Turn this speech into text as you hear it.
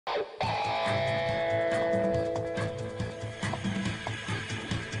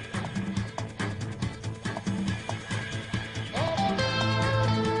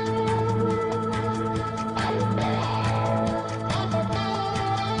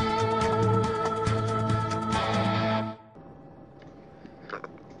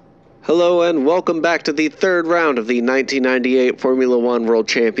Hello and welcome back to the third round of the 1998 Formula One World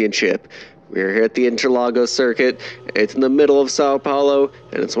Championship. We're here at the Interlagos circuit. It's in the middle of Sao Paulo,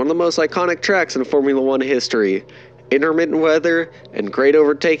 and it's one of the most iconic tracks in Formula One history. Intermittent weather and great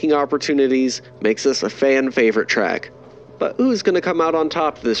overtaking opportunities makes this a fan favorite track. But who's going to come out on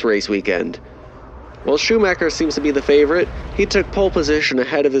top this race weekend? Well, Schumacher seems to be the favorite. He took pole position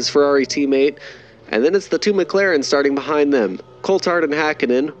ahead of his Ferrari teammate, and then it's the two McLarens starting behind them, Coulthard and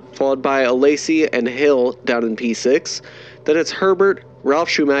Hakkinen, followed by Alesi and Hill down in P6. Then it's Herbert, Ralf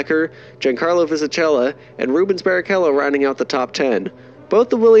Schumacher, Giancarlo Fisichella, and Rubens Barrichello rounding out the top 10. Both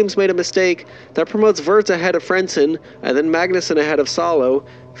the Williams made a mistake. That promotes Wirtz ahead of Frentzen, and then Magnussen ahead of Salo.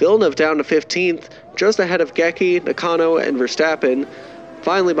 Villeneuve down to 15th, just ahead of Gecki, Nakano, and Verstappen.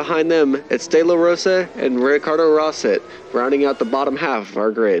 Finally behind them, it's De La Rosa and Ricardo Rosset, rounding out the bottom half of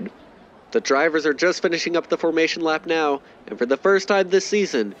our grid. The drivers are just finishing up the formation lap now, and for the first time this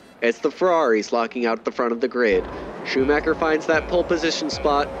season, it's the Ferraris locking out the front of the grid. Schumacher finds that pole position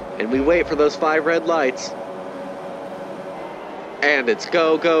spot, and we wait for those 5 red lights. And it's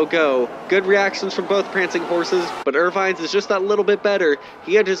go, go, go. Good reactions from both prancing horses, but Irvine's is just that little bit better.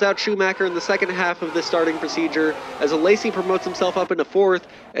 He edges out Schumacher in the second half of this starting procedure, as Alesi promotes himself up into 4th.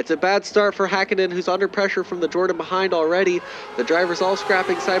 It's a bad start for Hakkinen, who's under pressure from the Jordan behind already. The drivers all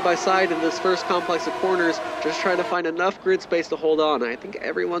scrapping side by side in this first complex of corners, just trying to find enough grid space to hold on. I think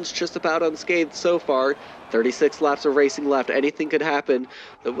everyone's just about unscathed so far. 36 laps of racing left. Anything could happen.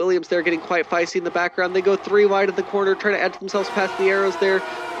 The Williams, they're getting quite feisty in the background. They go 3 wide of the corner, trying to edge themselves past the arrows there.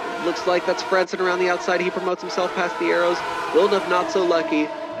 Looks like that's Frentzen around the outside. He promotes himself past the arrows. Villeneuve not so lucky.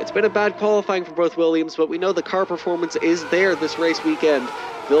 It's been a bad qualifying for both Williams, but we know the car performance is there this race weekend.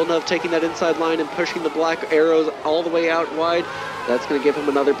 Villeneuve taking that inside line and pushing the black arrows all the way out wide. That's going to give him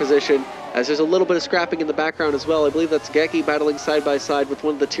another position, as there's a little bit of scrapping in the background as well. I believe that's Gecki battling side by side with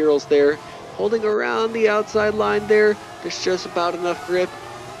one of the Tyrrells there. Holding around the outside line there. There's just about enough grip,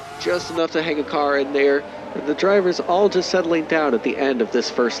 just enough to hang a car in there. And the drivers all just settling down at the end of this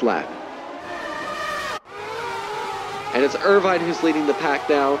first lap. And it's Irvine who's leading the pack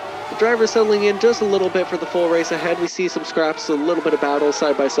now. The drivers settling in just a little bit for the full race ahead. We see some scraps, a little bit of battle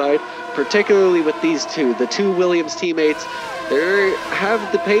side by side, particularly with these two, the two Williams teammates. They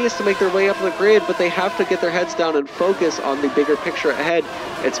have the pace to make their way up the grid, but they have to get their heads down and focus on the bigger picture ahead.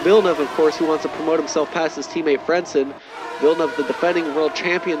 It's Villeneuve, of course, who wants to promote himself past his teammate Frentzen. Villeneuve, the defending world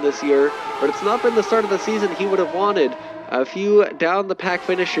champion this year, but it's not been the start of the season he would have wanted. A few down the pack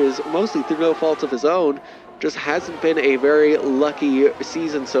finishes, mostly through no fault of his own. Just hasn't been a very lucky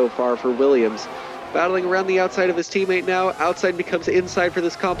season so far for Williams. Battling around the outside of his teammate now. Outside becomes inside for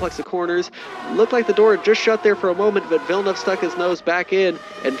this complex of corners. Looked like the door just shut there for a moment, but Villeneuve stuck his nose back in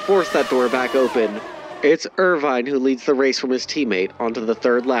and forced that door back open. It's Irvine who leads the race from his teammate onto the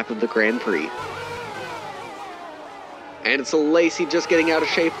 3rd lap of the Grand Prix. And it's Alesi just getting out of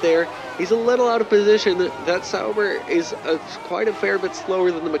shape there. He's a little out of position. That Sauber is quite a fair bit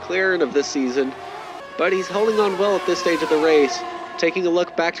slower than the McLaren of this season, but he's holding on well at this stage of the race. Taking a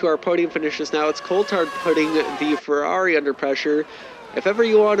look back to our podium finishes now, it's Coulthard putting the Ferrari under pressure. If ever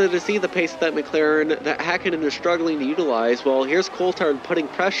you wanted to see the pace of that McLaren that Hakkinen is struggling to utilize, well, here's Coulthard putting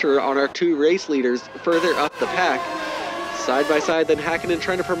pressure on our 2 race leaders further up the pack. Side by side, then Hakkinen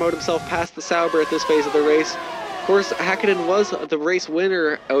trying to promote himself past the Sauber at this phase of the race. Of course, Hakkinen was the race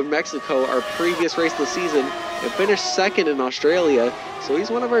winner of Mexico, our previous race of the season, and finished 2nd in Australia, so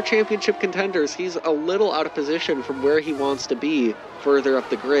he's one of our championship contenders. He's a little out of position from where he wants to be further up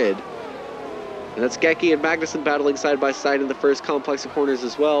the grid. And that's Gecki and Magnussen battling side by side in the first complex of corners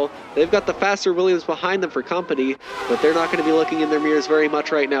as well. They've got the faster Williams behind them for company, but they're not going to be looking in their mirrors very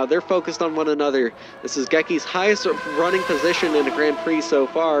much right now. They're focused on one another. This is Gecki's highest running position in a Grand Prix so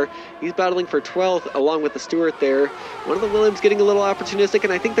far. He's battling for 12th along with the Stewart there. One of the Williams getting a little opportunistic,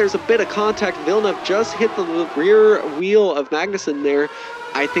 and I think there's a bit of contact. Villeneuve just hit the rear wheel of Magnussen there.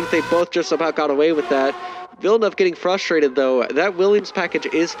 I think they both just about got away with that. Villeneuve getting frustrated though. That Williams package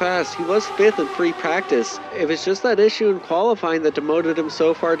is fast. He was 5th in free practice. It was just that issue in qualifying that demoted him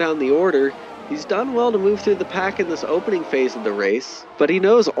so far down the order. He's done well to move through the pack in this opening phase of the race, but he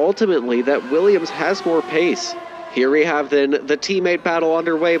knows ultimately that Williams has more pace. Here we have then the teammate battle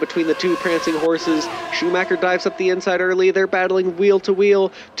underway between the 2 prancing horses. Schumacher dives up the inside early. They're battling wheel to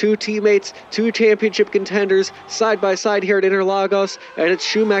wheel. 2 teammates, 2 championship contenders side by side here at Interlagos, and it's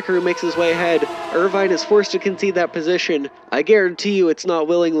Schumacher who makes his way ahead. Irvine is forced to concede that position. I guarantee you it's not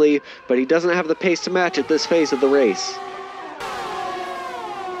willingly, but he doesn't have the pace to match at this phase of the race.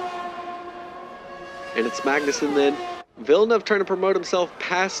 And it's Magnussen then Villeneuve trying to promote himself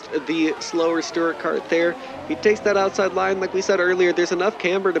past the slower Stewart kart there. He takes that outside line. Like we said earlier, there's enough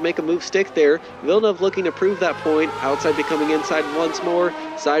camber to make a move stick there. Villeneuve looking to prove that point. Outside becoming inside once more,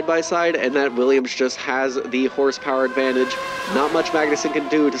 side by side, and that Williams just has the horsepower advantage. Not much Magnussen can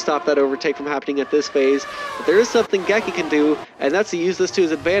do to stop that overtake from happening at this phase. But there is something Gecki can do, and that's to use this to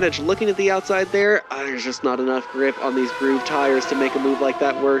his advantage. Looking at the outside there, there's just not enough grip on these groove tires to make a move like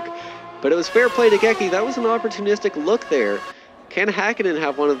that work. But it was fair play to Gecki. That was an opportunistic look there. Can Häkkinen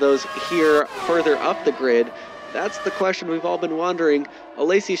have one of those here further up the grid? That's the question we've all been wondering.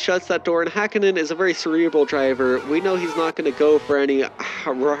 Alesi shuts that door, and Häkkinen is a very cerebral driver. We know he's not going to go for any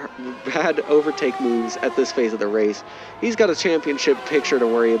bad overtake moves at this phase of the race. He's got a championship picture to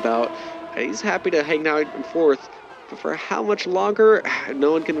worry about. He's happy to hang out in fourth. But for how much longer,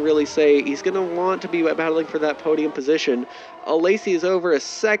 no one can really say. He's going to want to be battling for that podium position. Alesi is over a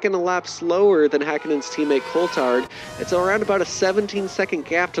second a lap slower than Häkkinen's teammate Coulthard. It's around about a 17-second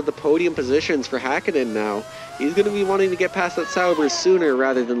gap to the podium positions for Häkkinen now. He's going to be wanting to get past that Sauber sooner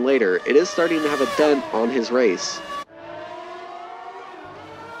rather than later. It is starting to have a dent on his race.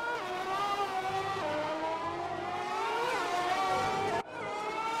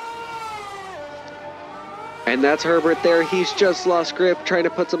 And that's Herbert there. He's just lost grip, trying to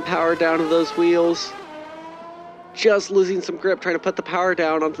put some power down to those wheels. Just losing some grip, trying to put the power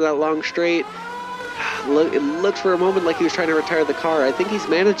down onto that long straight. It looked for a moment like he was trying to retire the car. I think he's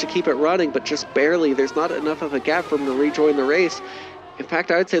managed to keep it running, but just barely. There's not enough of a gap for him to rejoin the race. In fact,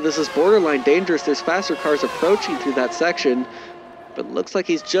 I would say this is borderline dangerous. There's faster cars approaching through that section, but looks like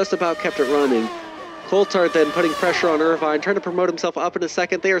he's just about kept it running. Coulthard then putting pressure on Irvine, trying to promote himself up in a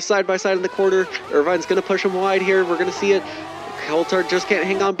second. They are side by side in the corner. Irvine's going to push him wide here. We're going to see it. Coulthard just can't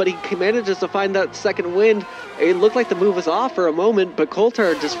hang on, but he manages to find that second wind. It looked like the move was off for a moment, but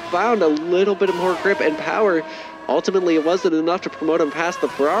Coulthard just found a little bit of more grip and power. Ultimately, it wasn't enough to promote him past the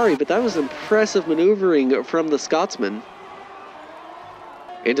Ferrari, but that was impressive maneuvering from the Scotsman.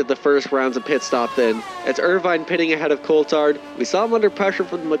 Into the first rounds of pit stop then. It's Irvine pitting ahead of Coulthard. We saw him under pressure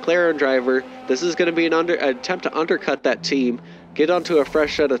from the McLaren driver. This is going to be an attempt to undercut that team, get onto a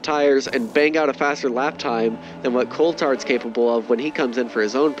fresh set of tires, and bang out a faster lap time than what Coulthard's capable of when he comes in for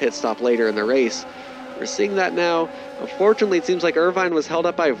his own pit stop later in the race. We're seeing that now. Unfortunately, it seems like Irvine was held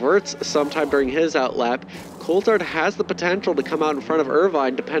up by Wirtz sometime during his outlap. Coulthard has the potential to come out in front of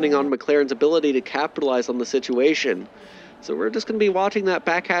Irvine depending on McLaren's ability to capitalize on the situation. So we're just going to be watching that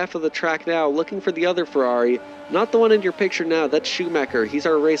back half of the track now, looking for the other Ferrari. Not the one in your picture now, that's Schumacher. He's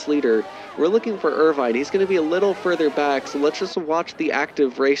our race leader. We're looking for Irvine. He's going to be a little further back, so let's just watch the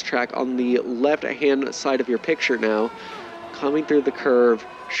active racetrack on the left-hand side of your picture now. Coming through the curve.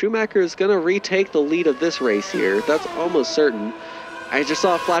 Schumacher is going to retake the lead of this race here. That's almost certain. I just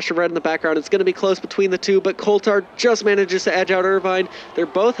saw a flash of red in the background. It's going to be close between the two, but Coulthard just manages to edge out Irvine. They're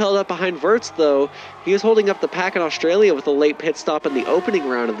both held up behind Wirtz, though. He is holding up the pack in Australia with a late pit stop in the opening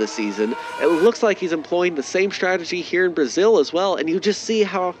round of the season. It looks like he's employing the same strategy here in Brazil as well, and you just see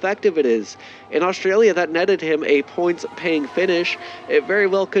how effective it is. In Australia, that netted him a points-paying finish. It very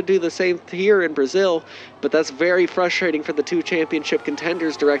well could do the same here in Brazil, but that's very frustrating for the two championship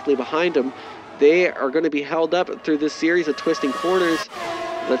contenders directly behind him. They are going to be held up through this series of twisting corners.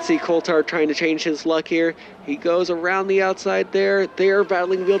 Let's see Coulthard trying to change his luck here. He goes around the outside there. They are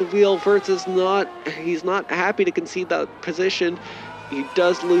battling wheel to wheel. Wirtz is he's not happy to concede that position. He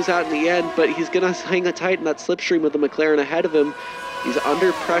does lose out in the end, but he's going to hang tight in that slipstream with the McLaren ahead of him. He's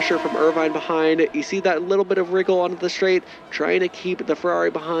under pressure from Irvine behind. You see that little bit of wriggle onto the straight, trying to keep the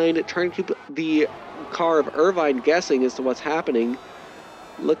Ferrari behind, trying to keep the car of Irvine guessing as to what's happening.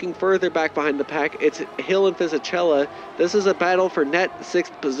 Looking further back behind the pack, it's Hill and Fisichella. This is a battle for net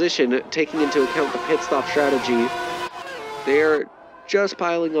 6th position, taking into account the pit stop strategy. They're just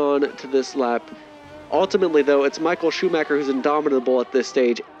piling on to this lap. Ultimately, though, it's Michael Schumacher who's indomitable at this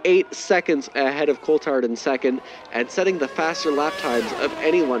stage, 8 seconds ahead of Coulthard in second, and setting the faster lap times of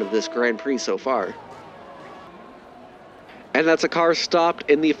anyone of this Grand Prix so far. And that's a car stopped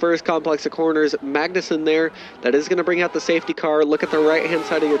in the first complex of corners. Magnussen there. That is going to bring out the safety car. Look at the right-hand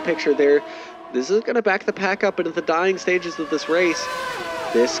side of your picture there. This is going to back the pack up into the dying stages of this race.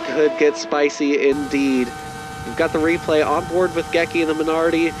 This could get spicy indeed. We've got the replay on board with Gecki in the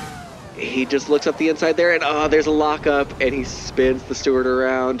minority. He just looks up the inside there, and there's a lockup, and he spins the Stewart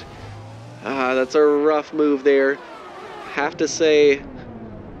around. That's a rough move there. Have to say,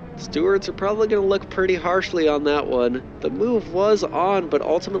 Stewards are probably going to look pretty harshly on that one. The move was on, but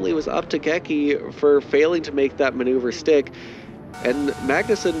ultimately was up to Gecki for failing to make that maneuver stick. And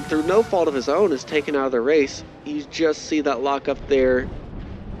Magnussen, through no fault of his own, is taken out of the race. You just see that lock up there.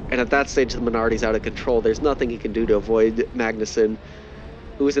 And at that stage, the Minardi's out of control. There's nothing he can do to avoid Magnussen,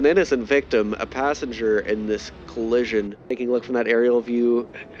 who is an innocent victim, a passenger in this collision. Taking a look from that aerial view,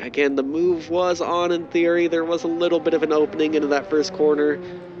 again, the move was on in theory. There was a little bit of an opening into that first corner,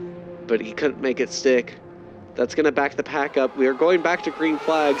 but he couldn't make it stick. That's going to back the pack up. We are going back to green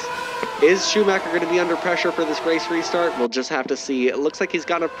flags. Is Schumacher going to be under pressure for this race restart? We'll just have to see. It looks like he's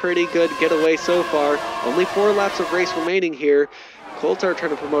got a pretty good getaway so far. Only 4 laps of race remaining here. Coulthard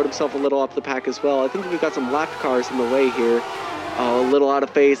trying to promote himself a little up the pack as well. I think we've got some lapped cars in the way here. Oh, a little out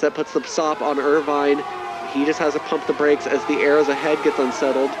of phase. That puts the stop on Irvine. He just has to pump the brakes as the arrows ahead gets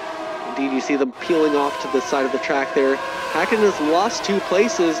unsettled. Indeed, you see them peeling off to the side of the track there. Hakkinen has lost 2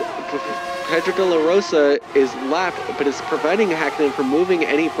 places. Pedro de la Rosa is lapped, but is preventing Hakkinen from moving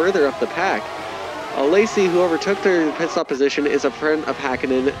any further up the pack. Lacey, who overtook their pit stop position, is a friend of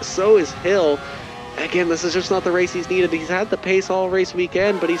Hakkinen. So is Hill. Again, this is just not the race he's needed. He's had the pace all race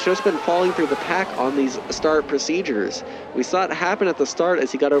weekend, but he's just been falling through the pack on these start procedures. We saw it happen at the start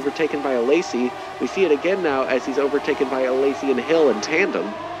as he got overtaken by Lacey. We see it again now as he's overtaken by Lacey and Hill in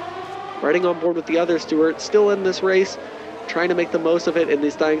tandem. Riding on board with the other Stewart, still in this race, trying to make the most of it in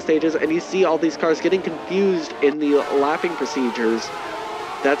these dying stages, and you see all these cars getting confused in the lapping procedures.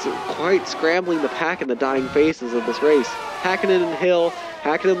 That's quite scrambling the pack in the dying phases of this race. Hakkinen and Hill.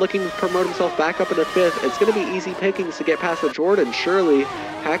 Hakkinen looking to promote himself back up into 5th. It's going to be easy pickings to get past the Jordan, surely.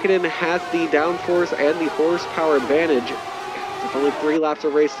 Hakkinen has the downforce and the horsepower advantage. With only 3 laps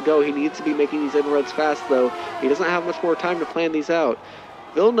of race to go, he needs to be making these inroads fast, though. He doesn't have much more time to plan these out.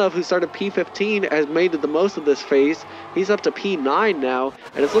 Villeneuve, who started P15, has made the most of this phase. He's up to P9 now,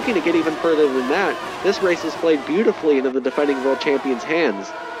 and is looking to get even further than that. This race is played beautifully into the defending world champion's hands.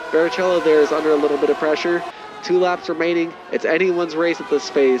 Barrichello there is under a little bit of pressure. 2 laps remaining. It's anyone's race at this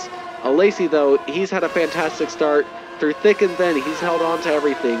phase. Lacey, though, he's had a fantastic start. Through thick and thin, he's held on to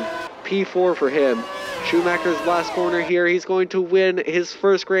everything. P4 for him. Schumacher's last corner here. He's going to win his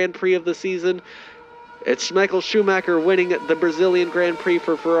first Grand Prix of the season. It's Michael Schumacher winning the Brazilian Grand Prix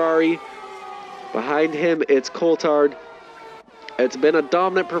for Ferrari. Behind him, it's Coulthard. It's been a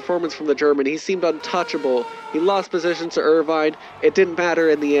dominant performance from the German. He seemed untouchable. He lost positions to Irvine. It didn't matter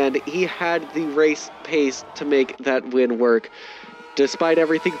in the end. He had the race pace to make that win work. Despite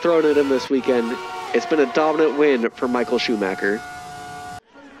everything thrown at him this weekend, it's been a dominant win for Michael Schumacher.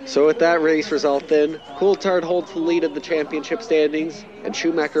 So with that race result then, Coulthard holds the lead of the championship standings, and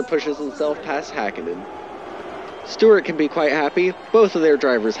Schumacher pushes himself past Hakkinen. Stewart can be quite happy. Both of their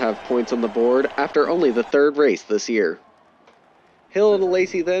drivers have points on the board after only the 3rd race this year. Hill and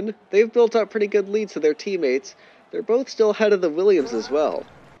Lacey then, they've built up pretty good leads to their teammates. They're both still ahead of the Williams as well.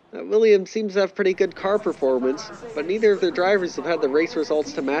 Now, Williams seems to have pretty good car performance, but neither of their drivers have had the race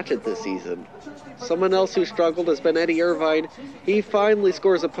results to match it this season. Someone else who struggled has been Eddie Irvine. He finally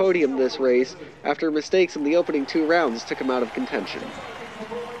scores a podium this race after mistakes in the opening 2 rounds took him out of contention.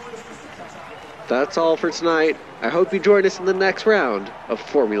 That's all for tonight. I hope you join us in the next round of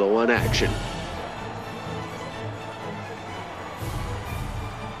Formula One action.